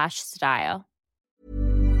 Quince.com/style.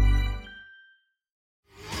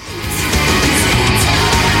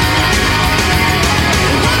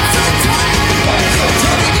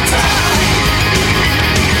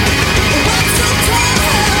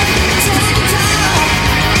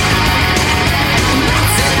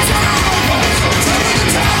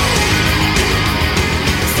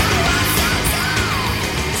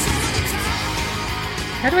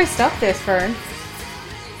 How do I stop this, Fern?